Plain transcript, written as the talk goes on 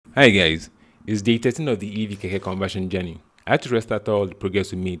Hi guys, it's day 13 of the EV Keke conversion journey. I had to restart all the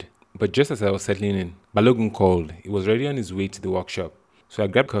progress we made, but just as I was settling in, Balogun called. He was already on his way to the workshop, so I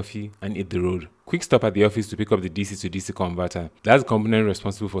grabbed coffee and hit the road. Quick stop at the office to pick up the DC to DC converter. That's the component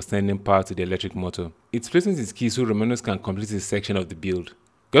responsible for sending power to the electric motor. It's placing his key so Romanus can complete his section of the build.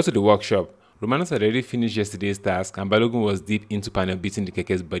 Got to the workshop. Romanus had already finished yesterday's task and Balogun was deep into panel beating the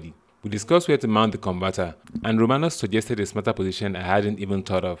Keke's body. We discussed where to mount the converter, and Romanus suggested a smarter position I hadn't even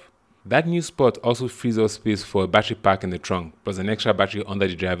thought of. That new spot also frees up space for a battery pack in the trunk, plus an extra battery under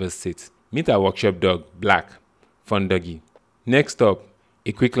the driver's seat. Meet our workshop dog, Black. Fun doggy. Next up,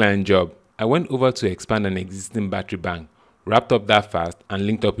 a quick line job. I went over to expand an existing battery bank, wrapped up that fast, and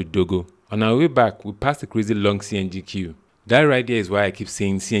linked up with Dogo. On our way back, we passed a crazy long CNG queue. That right there is why I keep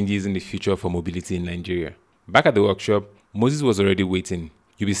saying CNG is in the future for mobility in Nigeria. Back at the workshop, Moses was already waiting.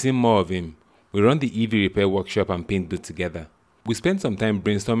 You'll be seeing more of him. We run the EV repair workshop and paint booth together. We spent some time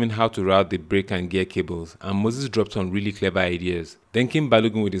brainstorming how to route the brake and gear cables, and Moses dropped some really clever ideas. Then came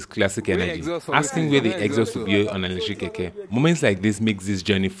Balogun with his classic energy, asking where the exhaust would be on an electric keke. Moments like this makes this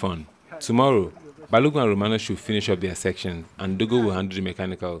journey fun. Tomorrow, Balogun and Romanus should finish up their sections, and Dogo will handle the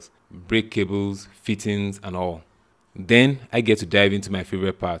mechanicals, brake cables, fittings, and all. Then I get to dive into my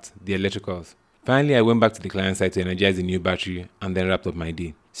favorite part, the electricals. Finally, I went back to the client side to energize the new battery and then wrapped up my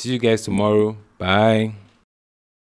day. See you guys tomorrow. Bye.